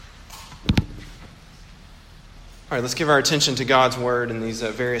All right, let's give our attention to God's word in these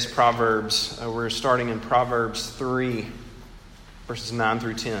various Proverbs. We're starting in Proverbs 3, verses 9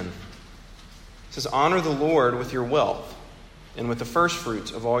 through 10. It says, "Honor the Lord with your wealth and with the first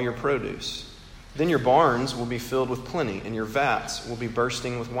fruits of all your produce. Then your barns will be filled with plenty, and your vats will be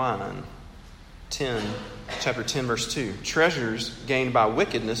bursting with wine." Chapter 10, verse 2. "Treasures gained by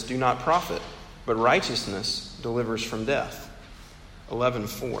wickedness do not profit, but righteousness delivers from death."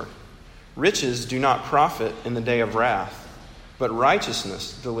 11:4. "Riches do not profit in the day of wrath, but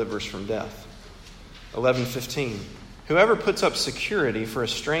righteousness delivers from death." 11:15. "Whoever puts up security for a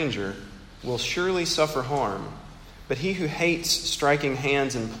stranger will surely suffer harm, but he who hates striking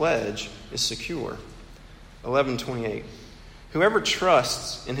hands in pledge is secure." 11:28. "Whoever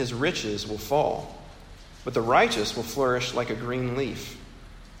trusts in his riches will fall, but the righteous will flourish like a green leaf."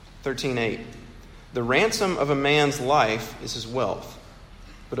 13:8. "The ransom of a man's life is his wealth,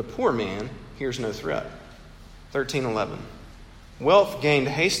 but a poor man hears no threat." 13:11. "Wealth gained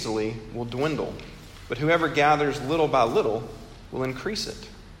hastily will dwindle, but whoever gathers little by little will increase it."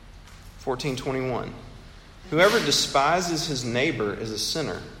 14:21. "Whoever despises his neighbor is a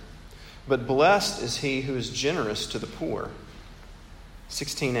sinner, but blessed is he who is generous to the poor."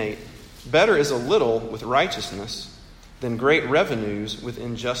 16:8. "Better is a little with righteousness than great revenues with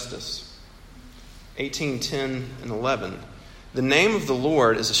injustice." 18:10 and 11. "The name of the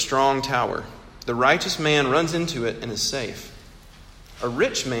Lord is a strong tower. The righteous man runs into it and is safe. A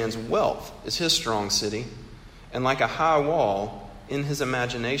rich man's wealth is his strong city, and like a high wall in his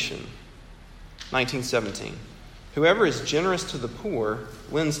imagination." 19:17. "Whoever is generous to the poor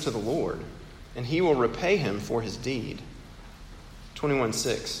lends to the Lord, and he will repay him for his deed."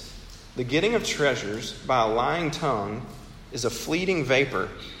 21:6. "The getting of treasures by a lying tongue is a fleeting vapor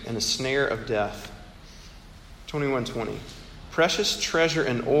and a snare of death." 21:20. "Precious treasure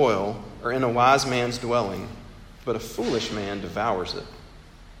and oil are in a wise man's dwelling, but a foolish man devours it."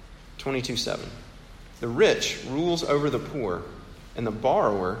 22:7. "The rich rules over the poor, and the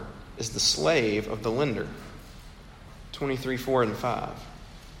borrower is the slave of the lender." 23:4 and 5.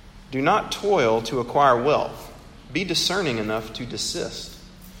 "Do not toil to acquire wealth. Be discerning enough to desist.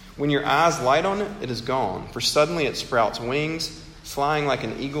 When your eyes light on it, it is gone, for suddenly it sprouts wings, flying like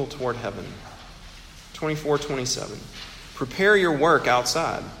an eagle toward heaven." 24:27. "Prepare your work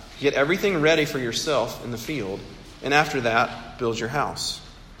outside. Get everything ready for yourself in the field, and after that, build your house."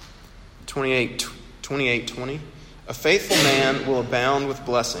 28:20. "A faithful man will abound with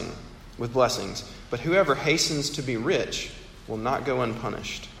blessings, but whoever hastens to be rich will not go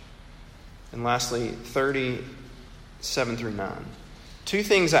unpunished." And lastly, 30:7 through 9. "Two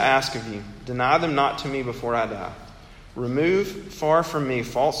things I ask of you. Deny them not to me before I die. Remove far from me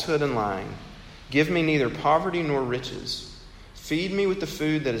falsehood and lying. Give me neither poverty nor riches. Feed me with the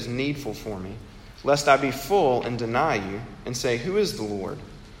food that is needful for me, lest I be full and deny you and say, 'Who is the Lord?'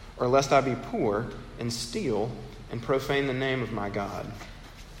 Or lest I be poor and steal and profane the name of my God."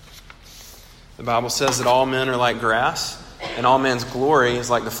 The Bible says that all men are like grass, and all men's glory is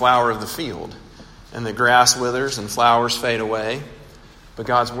like the flower of the field. And the grass withers and flowers fade away, but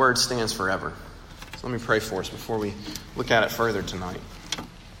God's word stands forever. So let me pray for us before we look at it further tonight.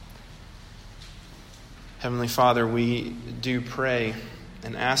 Heavenly Father, we do pray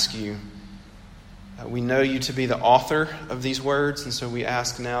and ask you. We know you to be the author of these words, and so we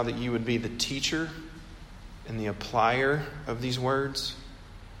ask now that you would be the teacher and the applier of these words.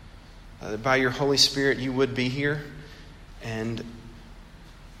 That by your Holy Spirit you would be here and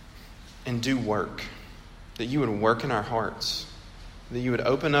do work. That you would work in our hearts. That you would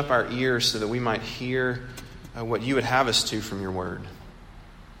open up our ears so that we might hear what you would have us to from your word.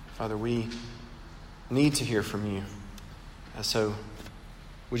 Father, we need to hear from you. So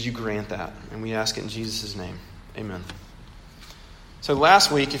would you grant that? And we ask it in Jesus' name. Amen. So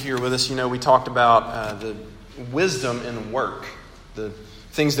last week, if you were with us, we talked about the wisdom in work, the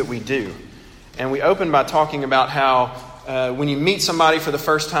things that we do. And we opened by talking about how when you meet somebody for the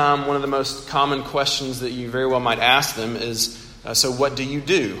first time, one of the most common questions that you very well might ask them is, so what do you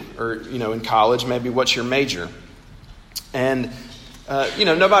do? Or, in college, maybe what's your major? And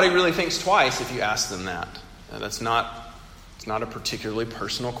nobody really thinks twice if you ask them that. It's not a particularly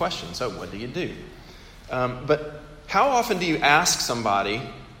personal question. So what do you do? But how often do you ask somebody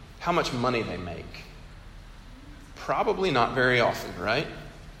how much money they make? Probably not very often, right?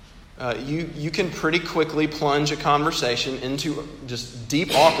 You can pretty quickly plunge a conversation into just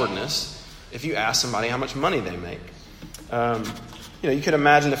deep awkwardness if you ask somebody how much money they make. You could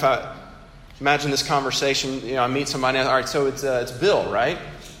imagine imagine this conversation. I meet somebody. All right, so it's Bill, right?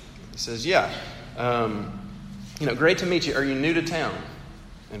 He says, "Yeah. Great to meet you. Are you new to town?"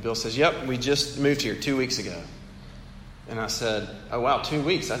 And Bill says, "Yep, we just moved here 2 weeks ago." And I said, oh, wow, 2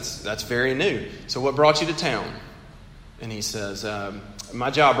 weeks. That's very new. So what brought you to town? And he says,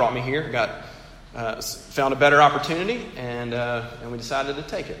 my job brought me here. Found a better opportunity, and we decided to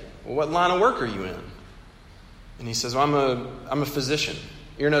take it. Well, what line of work are you in? And he says, well, I'm a physician,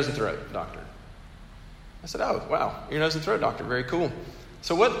 ear, nose, and throat doctor. I said, oh, wow, ear, nose, and throat doctor, very cool.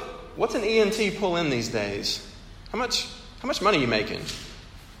 So what's an ENT pull in these days? How much money are you making?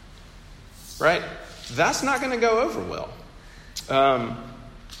 Right? That's not going to go over well.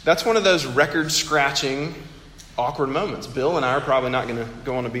 That's one of those record-scratching, awkward moments. Bill and I are probably not going to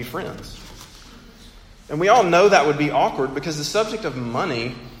go on to be friends. And we all know that would be awkward because the subject of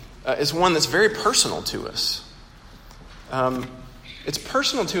money is one that's very personal to us. It's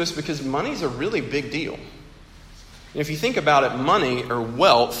personal to us because money's a really big deal. And if you think about it, money or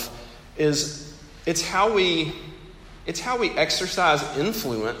wealth it's how we exercise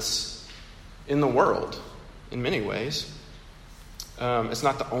influence in the world in many ways. It's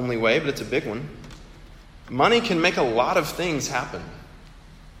not the only way, but it's a big one. Money can make a lot of things happen.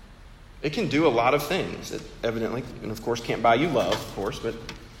 It can do a lot of things. It evidently, and of course, can't buy you love, of course, but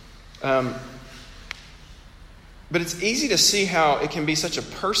it's easy to see how it can be such a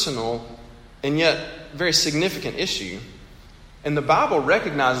personal and yet very significant issue. And the Bible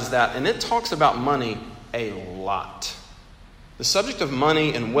recognizes that, and it talks about money a lot. The subject of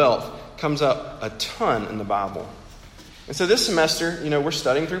money and wealth comes up a ton in the Bible. And so this semester, we're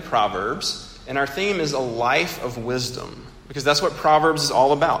studying through Proverbs, and our theme is a life of wisdom, because that's what Proverbs is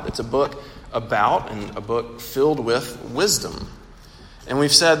all about. It's a book about and a book filled with wisdom. And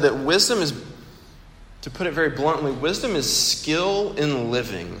we've said that wisdom is, to put it very bluntly, wisdom is skill in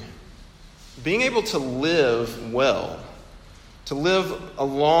living. Being able to live well, to live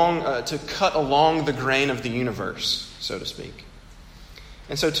along, to cut along the grain of the universe, so to speak.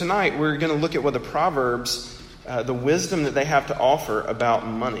 And so tonight we're going to look at what the Proverbs, the wisdom that they have to offer about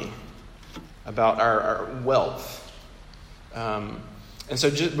money, about our wealth. And so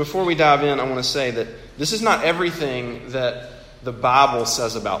just before we dive in, I want to say that this is not everything that the Bible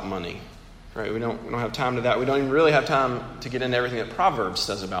says about money. Right? We don't have time to that. We don't even really have time to get into everything that Proverbs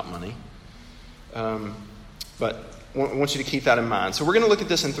says about money. But I want you to keep that in mind. So we're going to look at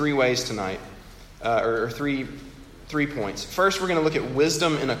this in three ways tonight, or three points. First, we're going to look at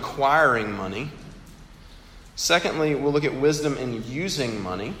wisdom in acquiring money. Secondly, we'll look at wisdom in using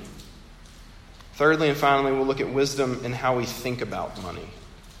money. Thirdly and finally, we'll look at wisdom in how we think about money.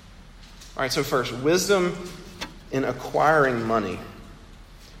 All right, so first, wisdom in acquiring money.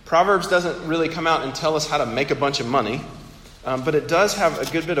 Proverbs doesn't really come out and tell us how to make a bunch of money, but it does have a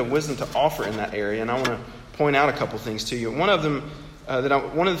good bit of wisdom to offer in that area, and I want to point out a couple things to you. One of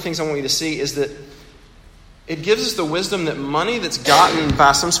the things I want you to see is that it gives us the wisdom that money that's gotten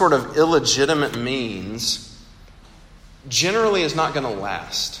by some sort of illegitimate means generally is not going to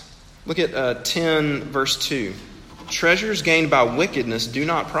last. Look at 10 verse 2. Treasures gained by wickedness do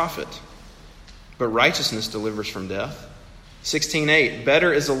not profit, but righteousness delivers from death. 16:8.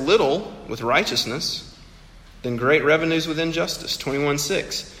 Better is a little with righteousness than great revenues with injustice.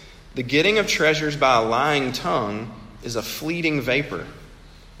 21:6. The getting of treasures by a lying tongue is a fleeting vapor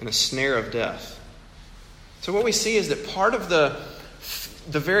and a snare of death. So what we see is that part of the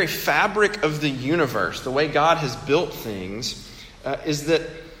very fabric of the universe, the way God has built things, is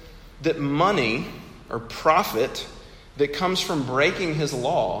that money or profit that comes from breaking his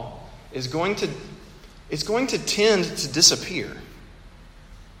law is going to tend to disappear.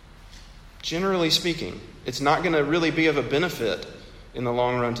 Generally speaking, it's not going to really be of a benefit in the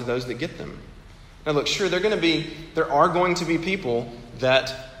long run to those that get them. Now look, sure, there are going to be people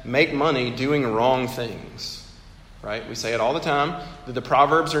that make money doing wrong things, right? We say it all the time, that the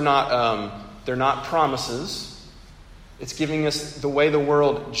Proverbs are they're not promises. It's giving us the way the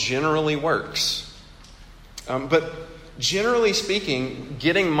world generally works. But generally speaking,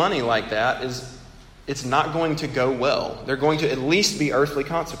 getting money like that it's not going to go well. There are going to at least be earthly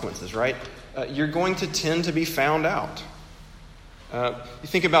consequences, right? You're going to tend to be found out. You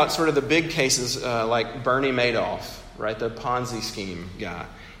think about sort of the big cases like Bernie Madoff, right? The Ponzi scheme guy.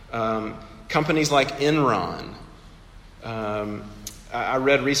 Companies like Enron. I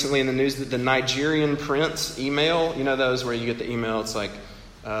read recently in the news that the Nigerian prince email, those where you get the email, it's like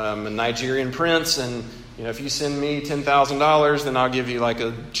a Nigerian prince, and if you send me $10,000, then I'll give you like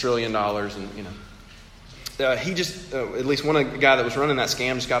 $1 trillion, and he just, at least one guy that was running that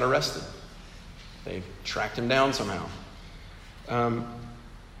scam just got arrested. They tracked him down somehow.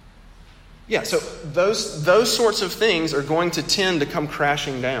 So those sorts of things are going to tend to come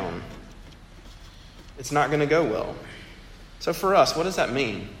crashing down. It's not going to go well. So for us, what does that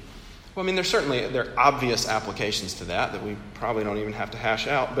mean? Well, I mean, there are obvious applications to that we probably don't even have to hash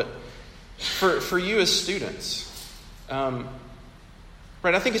out. But for you as students, right,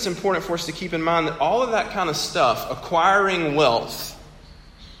 I think it's important for us to keep in mind that all of that kind of stuff, acquiring wealth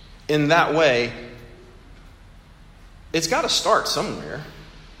in that way, it's got to start somewhere.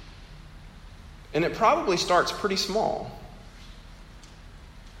 And it probably starts pretty small.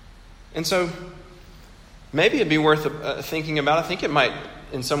 And so maybe it'd be worth thinking about. I think it might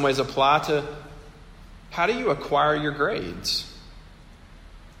in some ways apply to how do you acquire your grades?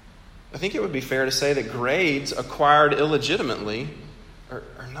 I think it would be fair to say that grades acquired illegitimately are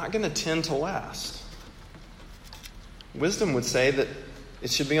not going to tend to last. Wisdom would say that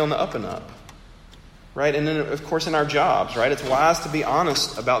it should be on the up and up, right? And then, of course, in our jobs, right? It's wise to be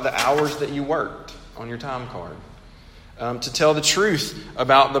honest about the hours that you worked on your time card, to tell the truth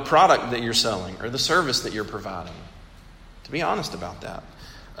about the product that you're selling or the service that you're providing. To be honest about that.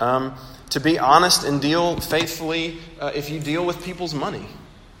 To be honest and deal faithfully if you deal with people's money.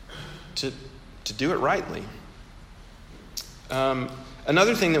 To do it rightly.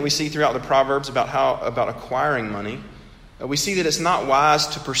 Another thing that we see throughout the Proverbs about acquiring money, we see that it's not wise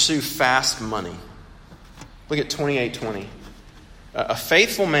to pursue fast money. Look at 28:20. A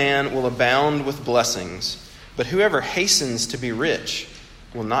faithful man will abound with blessings, but whoever hastens to be rich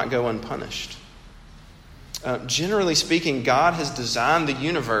will not go unpunished. Generally speaking, God has designed the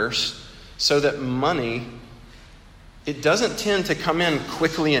universe so that money, it doesn't tend to come in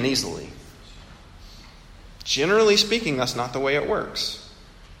quickly and easily. Generally speaking, that's not the way it works.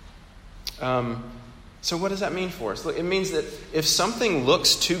 So what does that mean for us? Look, it means that if something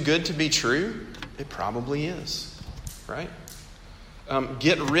looks too good to be true, it probably is, right?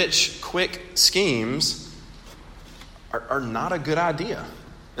 Get-rich-quick schemes are not a good idea.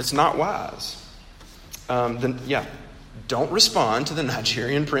 It's not wise. Don't respond to the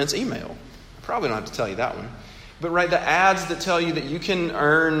Nigerian Prince email. I probably don't have to tell you that one. But right, the ads that tell you that you can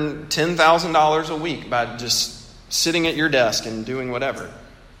earn $10,000 a week by just sitting at your desk and doing whatever,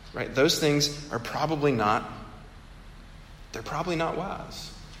 right? Those things are probably not wise.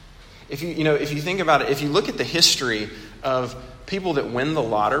 If you think about it, if you look at the history of people that win the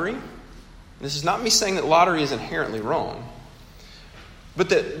lottery, this is not me saying that lottery is inherently wrong, but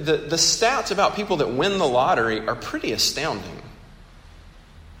the stats about people that win the lottery are pretty astounding.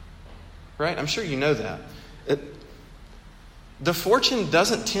 Right? I'm sure you know that. The fortune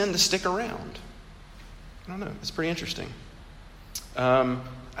doesn't tend to stick around. I don't know. It's pretty interesting. I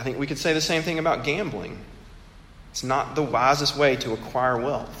think we could say the same thing about gambling. It's not the wisest way to acquire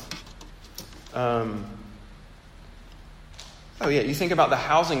wealth. You think about the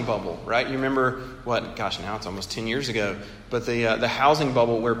housing bubble, right? You remember now it's almost 10 years ago, but the housing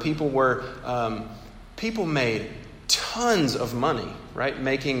bubble where people made tons of money, right?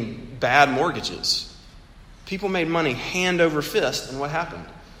 Making bad mortgages. People made money hand over fist, and what happened?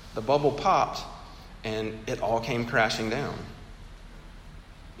 The bubble popped, and it all came crashing down.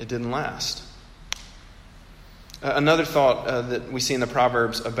 It didn't last. Another thought that we see in the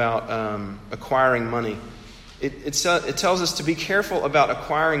Proverbs about acquiring money, it tells us to be careful about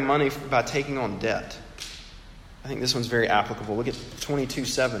acquiring money by taking on debt. I think this one's very applicable. Look at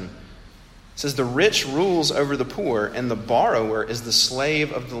 22:7. It says, "The rich rules over the poor, and the borrower is the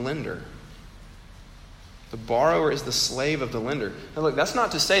slave of the lender." The borrower is the slave of the lender. Now look, that's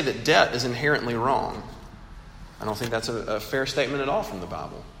not to say that debt is inherently wrong. I don't think that's a fair statement at all from the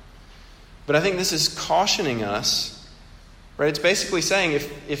Bible. But I think this is cautioning us, right? It's basically saying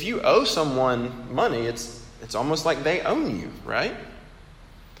if you owe someone money, it's almost like they own you, right?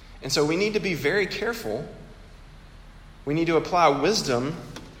 And so we need to be very careful. We need to apply wisdom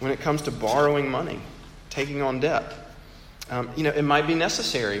when it comes to borrowing money, taking on debt. It might be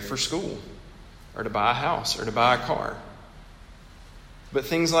necessary for school, or to buy a house, or to buy a car. But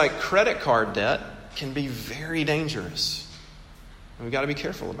things like credit card debt can be very dangerous. And we've got to be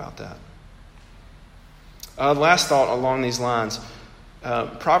careful about that. Last thought along these lines.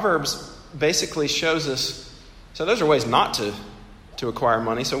 Proverbs basically shows us, so those are ways not to acquire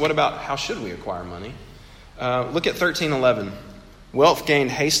money. So what about how should we acquire money? Look at 13:11. "Wealth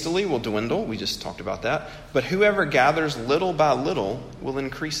gained hastily will dwindle." We just talked about that. "But whoever gathers little by little will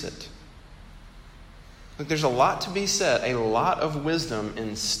increase it." Look, there's a lot to be said, a lot of wisdom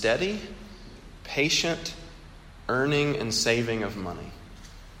in steady, patient earning and saving of money.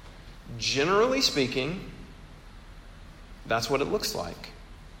 Generally speaking, that's what it looks like.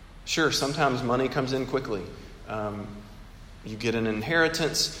 Sure, sometimes money comes in quickly. You get an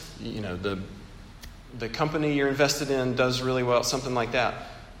inheritance, the company you're invested in does really well, something like that.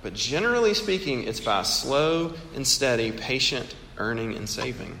 But generally speaking, it's by slow and steady, patient earning and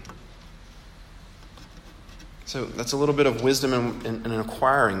saving. So that's a little bit of wisdom in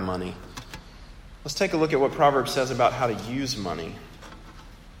acquiring money. Let's take a look at what Proverbs says about how to use money,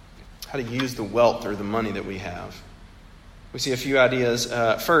 how to use the wealth or the money that we have. We see a few ideas.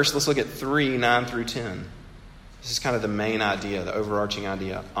 First, let's look at 3, 9 through 10. This is kind of the main idea, the overarching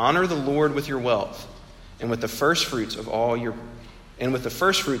idea. Honor the Lord with your wealth, and with the first fruits of all your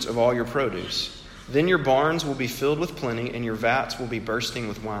produce. Then your barns will be filled with plenty, and your vats will be bursting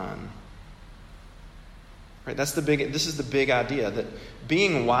with wine. Right? This is the big idea, that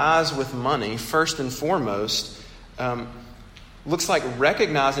being wise with money, first and foremost, looks like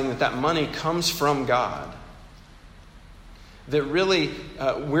recognizing that money comes from God. That really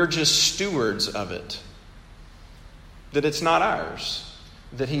we're just stewards of it. That it's not ours.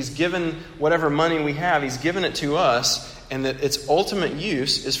 That He's given whatever money we have, He's given it to us, and that its ultimate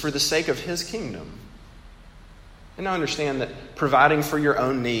use is for the sake of His kingdom. And I understand that providing for your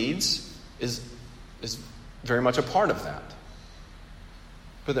own needs is very much a part of that.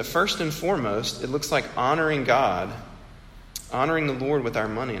 But that first and foremost, it looks like honoring God, honoring the Lord with our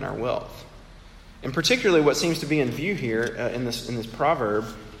money and our wealth. And particularly what seems to be in view here in this proverb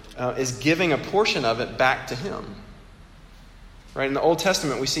is giving a portion of it back to Him. Right? In the Old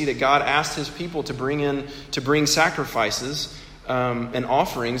Testament, we see that God asked His people to bring sacrifices and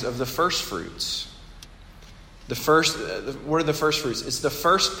offerings of the first fruits. What are the first fruits? It's the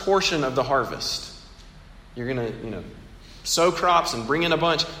first portion of the harvest. You're going to, sow crops and bring in a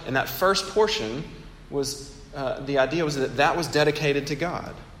bunch, and that first portion was the idea was that was dedicated to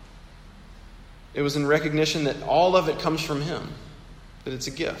God. It was in recognition that all of it comes from Him, that it's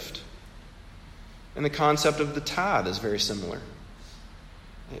a gift. And the concept of the tithe is very similar.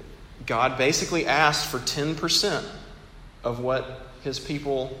 God basically asked for 10% of what His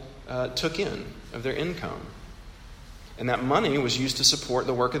people took in, of their income. And that money was used to support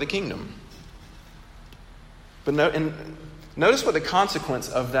the work of the kingdom. But notice what the consequence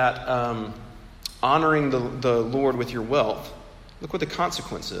of that honoring the Lord with your wealth, look what the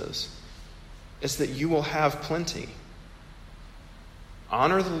consequence is. It's that you will have plenty.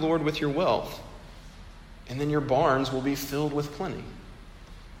 Honor the Lord with your wealth, and then your barns will be filled with plenty.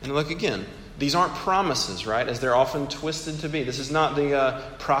 And look again, these aren't promises, right, as they're often twisted to be. This is not the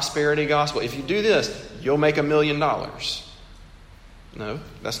prosperity gospel. If you do this, you'll make $1 million. No,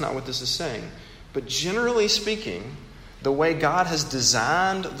 that's not what this is saying. But generally speaking, the way God has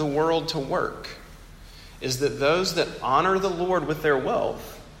designed the world to work is that those that honor the Lord with their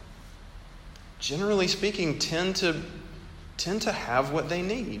wealth, generally speaking, tend to have what they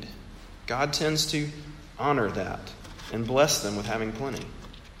need. God tends to honor that and bless them with having plenty.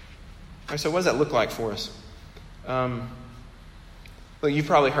 All right, so what does that look like for us? Well, you've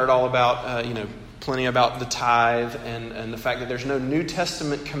probably heard all about, plenty about the tithe and the fact that there's no New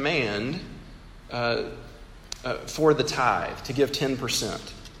Testament command for the tithe to give 10%.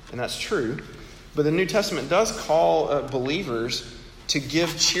 And that's true. But the New Testament does call believers to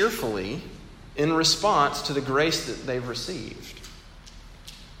give cheerfully in response to the grace that they've received.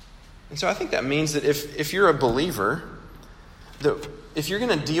 And so I think that means that if you're a believer, that if you're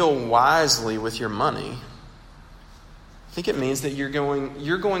going to deal wisely with your money, I think it means that you're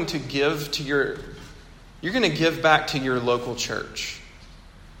going to give back to your local church.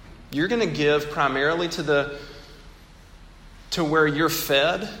 You're going to give primarily to where you're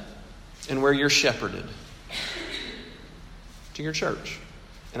fed and where you're shepherded, to your church.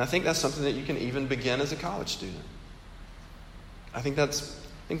 And I think that's something that you can even begin as a college student. I think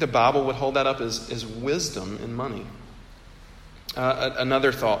the Bible would hold that up as wisdom in money.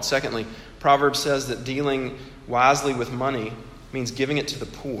 Another thought. Secondly, Proverbs says that dealing wisely with money means giving it to the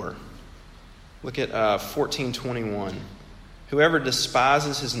poor. Look at 14:21. Whoever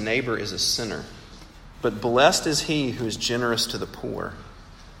despises his neighbor is a sinner, but blessed is he who is generous to the poor.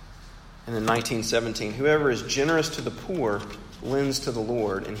 And in 19:17, whoever is generous to the poor lends to the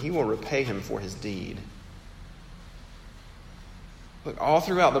Lord, and He will repay him for his deed. Look, all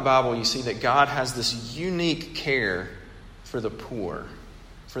throughout the Bible, you see that God has this unique care for the poor,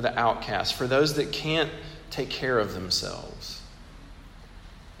 for the outcast, for those that can't take care of themselves.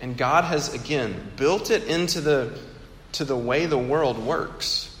 And God has, again, built it into the way the world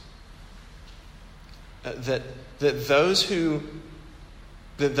works. That those who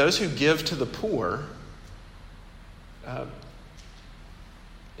give to the poor,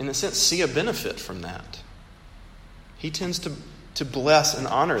 in a sense, see a benefit from that. He tends to bless and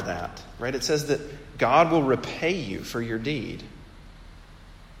honor that, right? It says that God will repay you for your deed.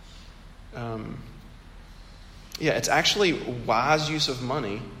 It's actually wise use of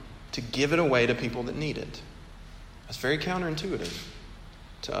money to give it away to people that need it. That's very counterintuitive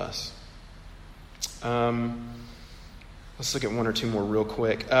to us. Let's look at one or two more real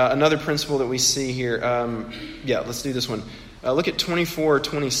quick. Another principle that we see here. Let's do this one. Look at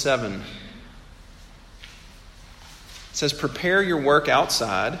 24:27. It says, prepare your work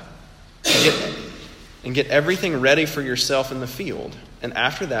outside and get everything ready for yourself in the field. And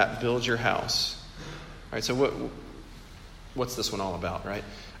after that, build your house. All right, so what's this one all about, right?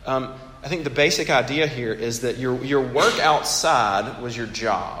 I think the basic idea here is that your work outside was your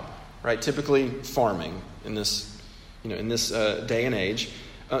job, right? Typically farming in this day and age.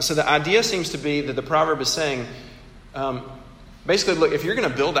 So the idea seems to be that the proverb is saying, basically, look, if you're going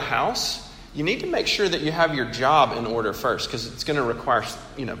to build a house, you need to make sure that you have your job in order first, because it's going to require,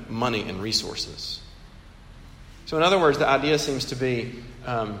 money and resources. So in other words, the idea seems to be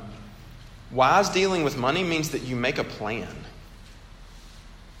wise dealing with money means that you make a plan.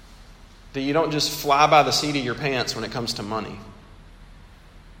 That you don't just fly by the seat of your pants when it comes to money.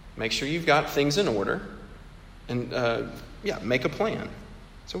 Make sure you've got things in order and, make a plan.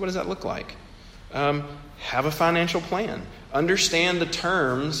 So what does that look like? Have a financial plan. Understand the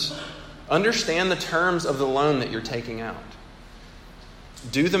terms of the loan that you're taking out.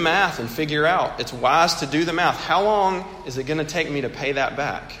 Do the math and figure out. It's wise to do the math. How long is it going to take me to pay that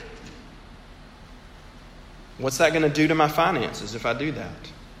back? What's that going to do to my finances if I do that?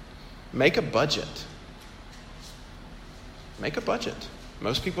 Make a budget. Make a budget.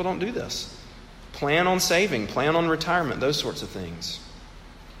 Most people don't do this. Plan on saving. Plan on retirement. Those sorts of things.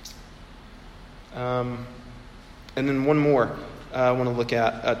 And then one more I want to look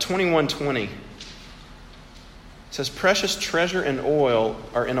at. 21:20. It says, precious treasure and oil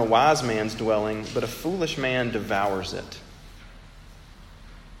are in a wise man's dwelling, but a foolish man devours it.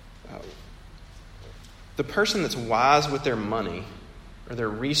 The person that's wise with their money or their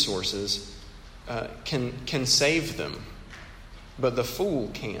resources can save them, but the fool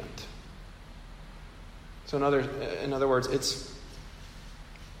can't. So in other words, it's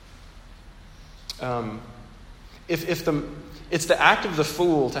it's the act of the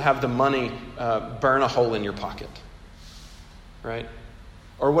fool to have the money burn a hole in your pocket, right?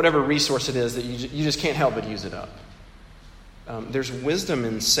 Or whatever resource it is that you just can't help but use it up. There's wisdom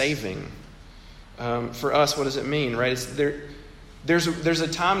in saving. For us, what does it mean, right? There's a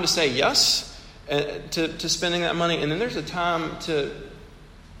time to say yes to spending that money, and then there's a time to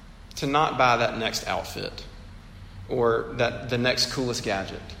not buy that next outfit or the next coolest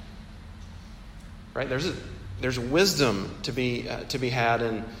gadget, right? There's wisdom to be had,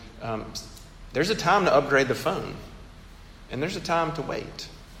 and there's a time to upgrade the phone, and there's a time to wait.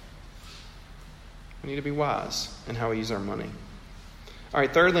 We need to be wise in how we use our money. All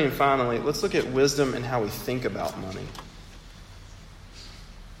right, thirdly and finally, let's look at wisdom and how we think about money.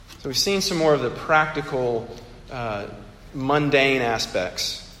 So we've seen some more of the practical, mundane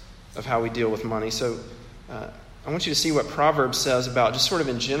aspects of how we deal with money. So I want you to see what Proverbs says about just sort of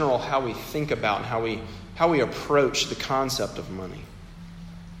in general how we think about and how we approach the concept of money.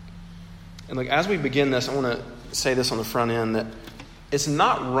 And look, as we begin this, I want to say this on the front end, that it's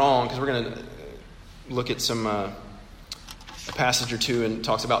not wrong, because we're going to look at a passage or two and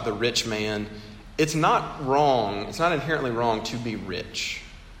talks about the rich man. It's not wrong, it's not inherently wrong to be rich.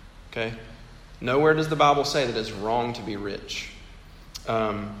 Okay? Nowhere does the Bible say that it's wrong to be rich.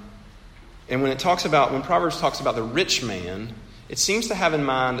 And when Proverbs talks about the rich man, it seems to have in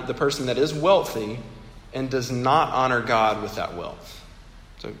mind the person that is wealthy and does not honor God with that wealth.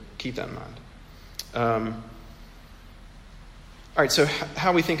 So keep that in mind. All right, so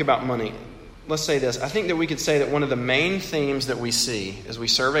how we think about money. Let's say this. I think that we could say that one of the main themes that we see as we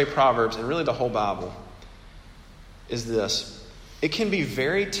survey Proverbs, and really the whole Bible, is this. It can be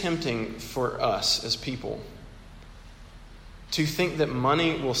very tempting for us as people to think that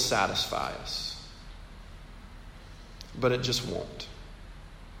money will satisfy us, but it just won't.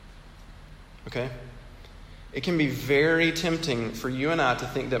 Okay? It can be very tempting for you and I to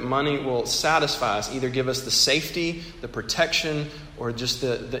think that money will satisfy us, either give us the safety, the protection, or just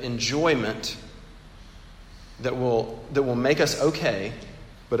the enjoyment that will make us okay,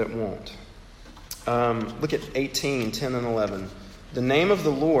 but it won't. Look at 18, 10, and 11. The name of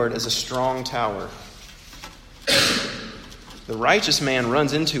the Lord is a strong tower. The righteous man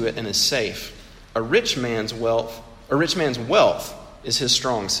runs into it and is safe. A rich man's wealth is his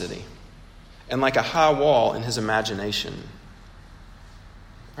strong city, and like a high wall in his imagination.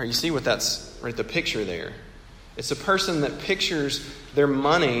 All right, you see what that's, right, the picture there. It's a person that pictures their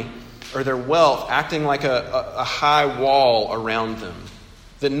money or their wealth acting like a high wall around them.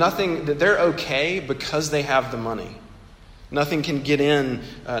 That they're okay because they have the money. Nothing can get in,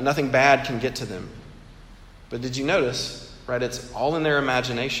 nothing bad can get to them. But did you notice, right, it's all in their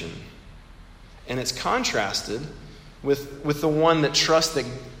imagination. And it's contrasted with the one that trusts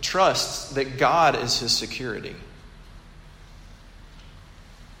that God is his security.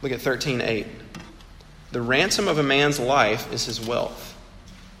 Look at 13:8. The ransom of a man's life is his wealth,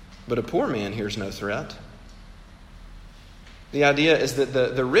 but a poor man hears no threat. The idea is that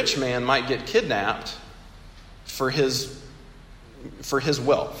the rich man might get kidnapped for his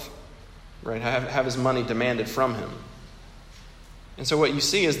wealth, right? Have his money demanded from him. And so what you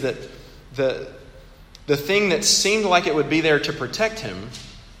see is that the thing that seemed like it would be there to protect him,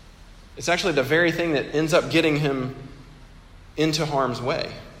 it's actually the very thing that ends up getting him into harm's way.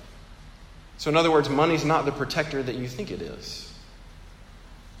 So in other words, money's not the protector that you think it is.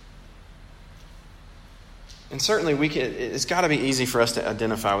 And certainly it's got to be easy for us to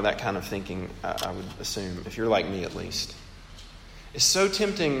identify with that kind of thinking, I would assume, if you're like me at least. It's so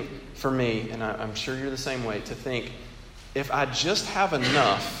tempting for me, and I'm sure you're the same way, to think, if I just have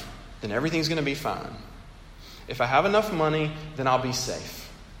enough, then everything's going to be fine. If I have enough money, then I'll be safe.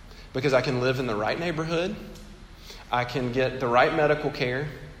 Because I can live in the right neighborhood. I can get the right medical care.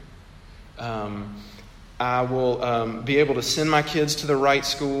 I will be able to send my kids to the right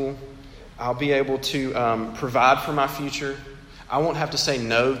school. I'll be able to provide for my future. I won't have to say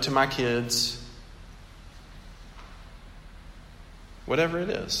no to my kids. Whatever it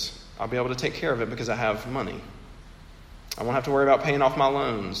is, I'll be able to take care of it because I have money. I won't have to worry about paying off my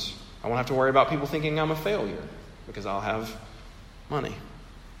loans. I won't have to worry about people thinking I'm a failure because I'll have money.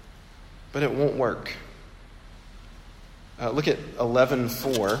 But it won't work. Look at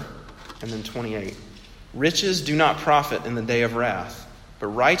 11:4 and then 28. Riches do not profit in the day of wrath, but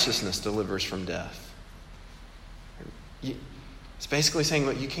righteousness delivers from death. It's basically saying,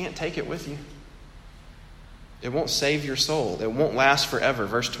 look, you can't take it with you. It won't save your soul. It won't last forever.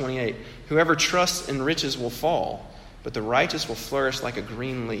 Verse 28, whoever trusts in riches will fall, but the righteous will flourish like a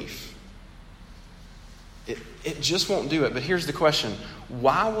green leaf. It just won't do it. But here's the question.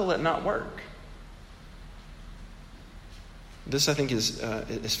 Why will it not work? This, I think, is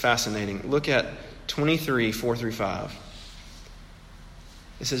fascinating. Look at 23:4-5.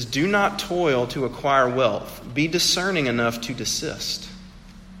 It says, do not toil to acquire wealth. Be discerning enough to desist.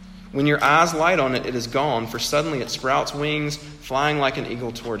 When your eyes light on it, it is gone, for suddenly it sprouts wings, flying like an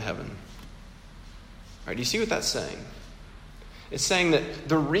eagle toward heaven. All right, do you see what that's saying? It's saying that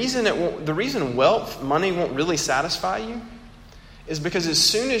the reason wealth, money won't really satisfy you is because as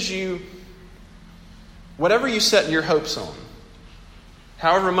soon as whatever you set your hopes on,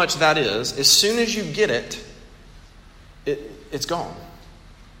 however much that is, as soon as you get it, it's gone.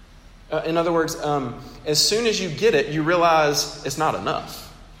 In other words, as soon as you get it, you realize it's not enough.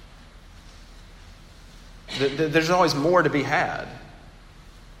 There's always more to be had.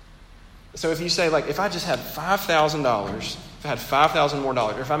 So if you say, like, if I just had $5,000, if I had $5,000 more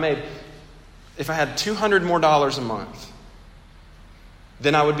dollars, or if I had $200 more a month,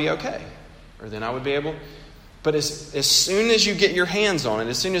 then I would be okay. Or then I would be able. But as soon as you get your hands on it,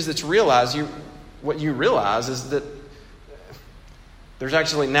 as soon as it's realized, what you realize is that there's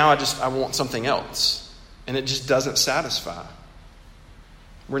actually, now I want something else. And it just doesn't satisfy.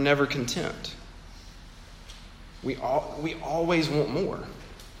 We're never content. We always want more.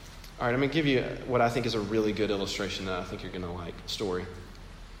 All right, I'm going to give you what I think is a really good illustration that I think you're going to like. Story.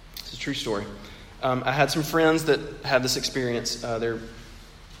 It's a true story. I had some friends that had this experience. They're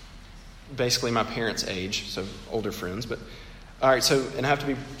basically my parents' age, so older friends. But all right, and I have to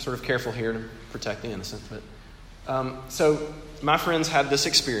be sort of careful here to protect the innocent. But so my friends had this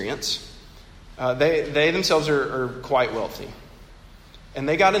experience. They themselves are quite wealthy, and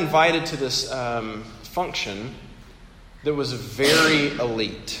they got invited to this function that was very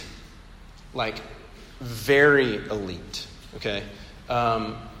elite, like very elite. Okay,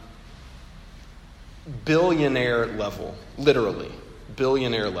 billionaire level, literally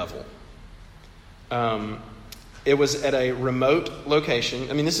billionaire level. It was at a remote location.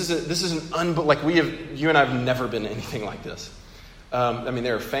 I mean, this is you and I have never been to anything like this. I mean,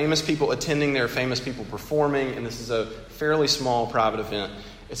 there are famous people attending, there are famous people performing, and this is a fairly small private event.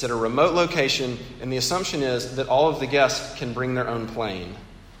 It's at a remote location, and the assumption is that all of the guests can bring their own plane.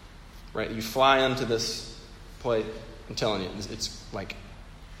 Right? You fly into this place. I'm telling you, it's like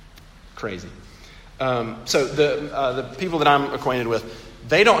crazy. So the people that I'm acquainted with,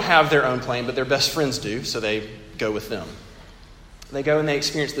 they don't have their own plane, but their best friends do, so they go with them. They go and they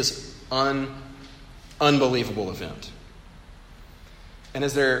experience this unbelievable event. And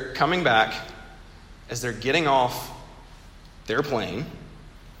as they're coming back, as they're getting off their plane,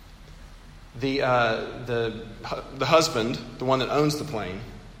 the husband, the one that owns the plane,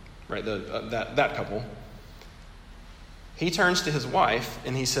 right, that couple, he turns to his wife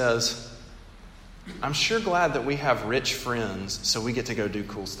and he says, I'm sure glad that we have rich friends so we get to go do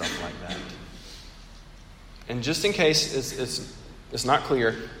cool stuff like that. And just in case it's not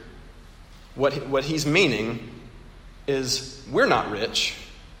clear, what he's meaning is we're not rich,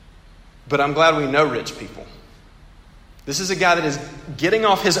 but I'm glad we know rich people. This is a guy that is getting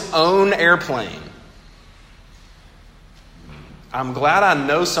off his own airplane. I'm glad I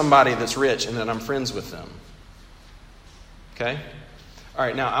know somebody that's rich and that I'm friends with them. Okay? All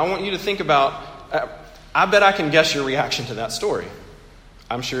right, now I want you to think about, I bet I can guess your reaction to that story.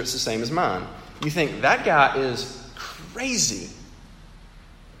 I'm sure it's the same as mine. You think, that guy is crazy.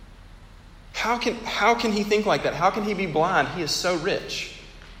 How can he think like that? How can he be blind? He is so rich.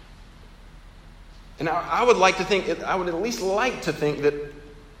 And I would at least like to think that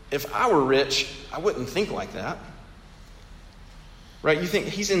if I were rich, I wouldn't think like that. Right? You think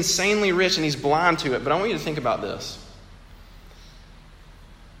he's insanely rich and he's blind to it, but I want you to think about this.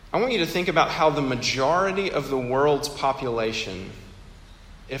 I want you to think about how the majority of the world's population,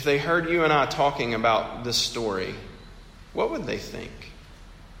 if they heard you and I talking about this story, what would they think?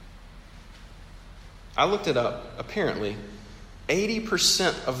 I looked it up. Apparently,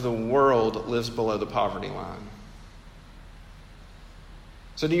 80% of the world lives below the poverty line.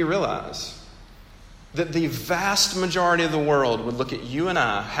 So do you realize that the vast majority of the world would look at you and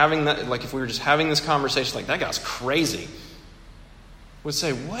I, having that, like if we were just having this conversation, like, that guy's crazy, would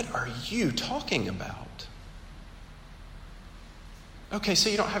say, what are you talking about? Okay, so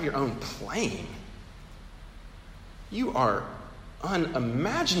you don't have your own plane. You are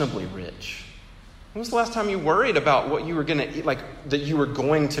unimaginably rich. When was the last time you worried about what you were going to eat, like that you were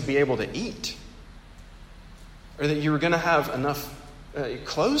going to be able to eat? Or that you were going to have enough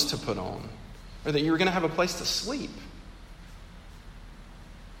clothes to put on? Or that you were going to have a place to sleep?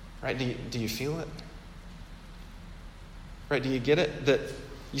 Right? Do you feel it? Right? Do you get it? That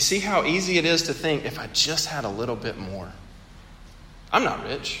you see how easy it is to think, if I just had a little bit more. I'm not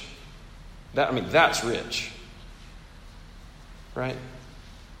rich. That's rich. Right?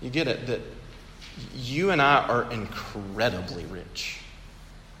 You get it? That you and I are incredibly rich.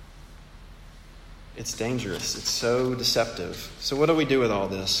 It's dangerous. It's so deceptive. So what do we do with all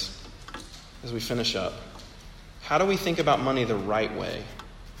this as we finish up? How do we think about money the right way?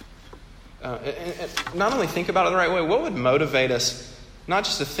 And not only think about it the right way, what would motivate us not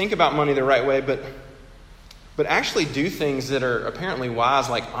just to think about money the right way, but actually do things that are apparently wise,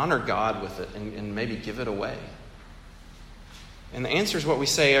 like honor God with it and maybe give it away? And the answer is what we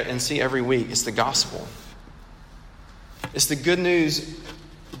say and see every week. It's the gospel. It's the good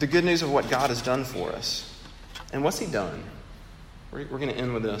news of what God has done for us. And what's he done? We're going to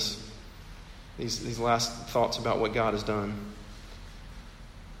end with this. These last thoughts about what God has done.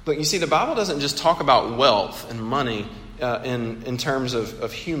 Look, you see, the Bible doesn't just talk about wealth and money in terms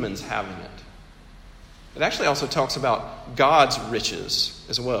of humans having it. It actually also talks about God's riches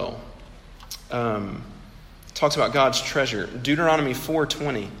as well. Talks about God's treasure. Deuteronomy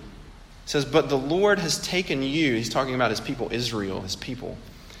 4:20 says, but the Lord has taken you, he's talking about his people, Israel, his people,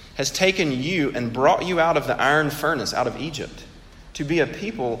 has taken you and brought you out of the iron furnace, out of Egypt, to be a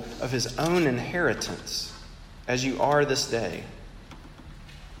people of his own inheritance, as you are this day.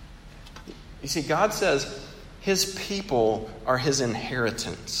 You see, God says his people are his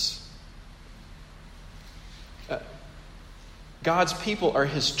inheritance. God's people are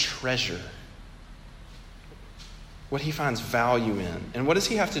his treasure. What he finds value in. And what does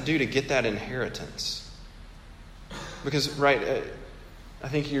he have to do to get that inheritance? Because, right, I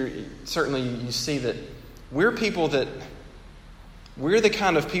think you see that we're the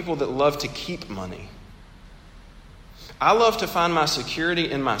kind of people that love to keep money. I love to find my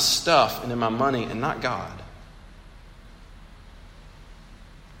security in my stuff and in my money and not God.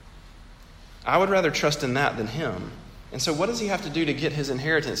 I would rather trust in that than him. And so what does he have to do to get his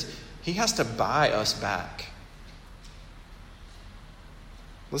inheritance? He has to buy us back.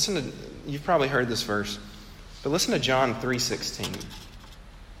 You've probably heard this verse, but listen to John 3:16.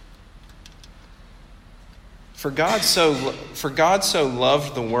 For God so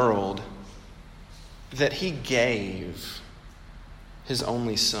loved the world that he gave his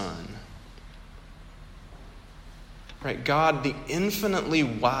only Son. Right? God, the infinitely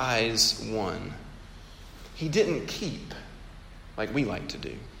wise one, he didn't keep like we like to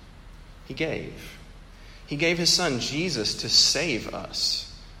do. He gave. He gave his Son Jesus to save us,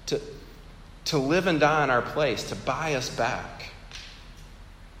 to live and die in our place, to buy us back.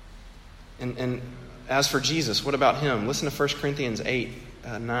 And as for Jesus, what about him? Listen to 1 Corinthians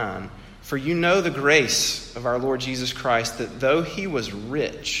 8:9. For you know the grace of our Lord Jesus Christ, that though he was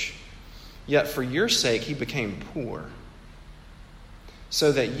rich, yet for your sake he became poor,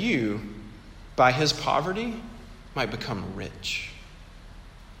 so that you, by his poverty, might become rich.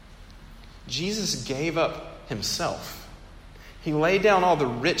 Jesus gave up himself. He laid down all the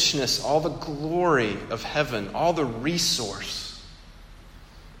richness, all the glory of heaven, all the resource.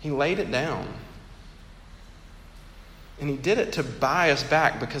 He laid it down. And he did it to buy us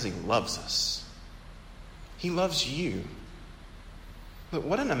back because he loves us. He loves you. But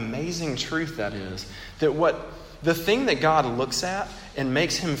what an amazing truth that is. That the thing that God looks at and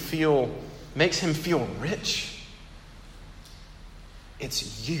makes him feel rich,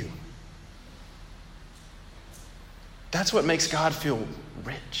 it's you. That's what makes God feel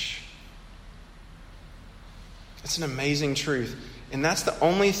rich. It's an amazing truth. And that's the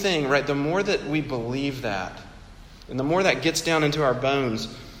only thing, right? The more that we believe that, and the more that gets down into our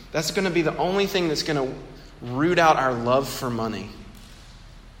bones, that's going to be the only thing that's going to root out our love for money.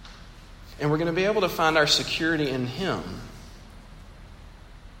 And we're going to be able to find our security in him.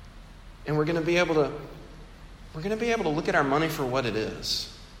 And we're going to be able to look at our money for what it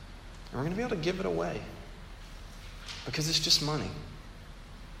is. And we're going to be able to give it away. Because it's just money.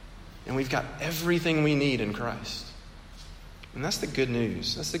 And we've got everything we need in Christ. And that's the good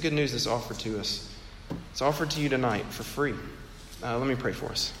news. That's the good news that's offered to us. It's offered to you tonight for free. Let me pray for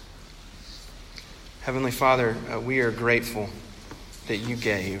us. Heavenly Father, we are grateful that you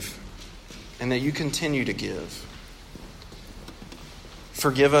gave and that you continue to give.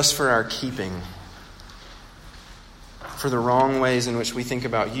 Forgive us for our keeping, for the wrong ways in which we think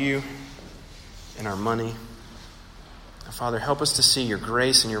about you and our money. Father, help us to see your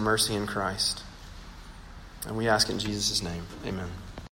grace and your mercy in Christ. And we ask in Jesus' name, amen.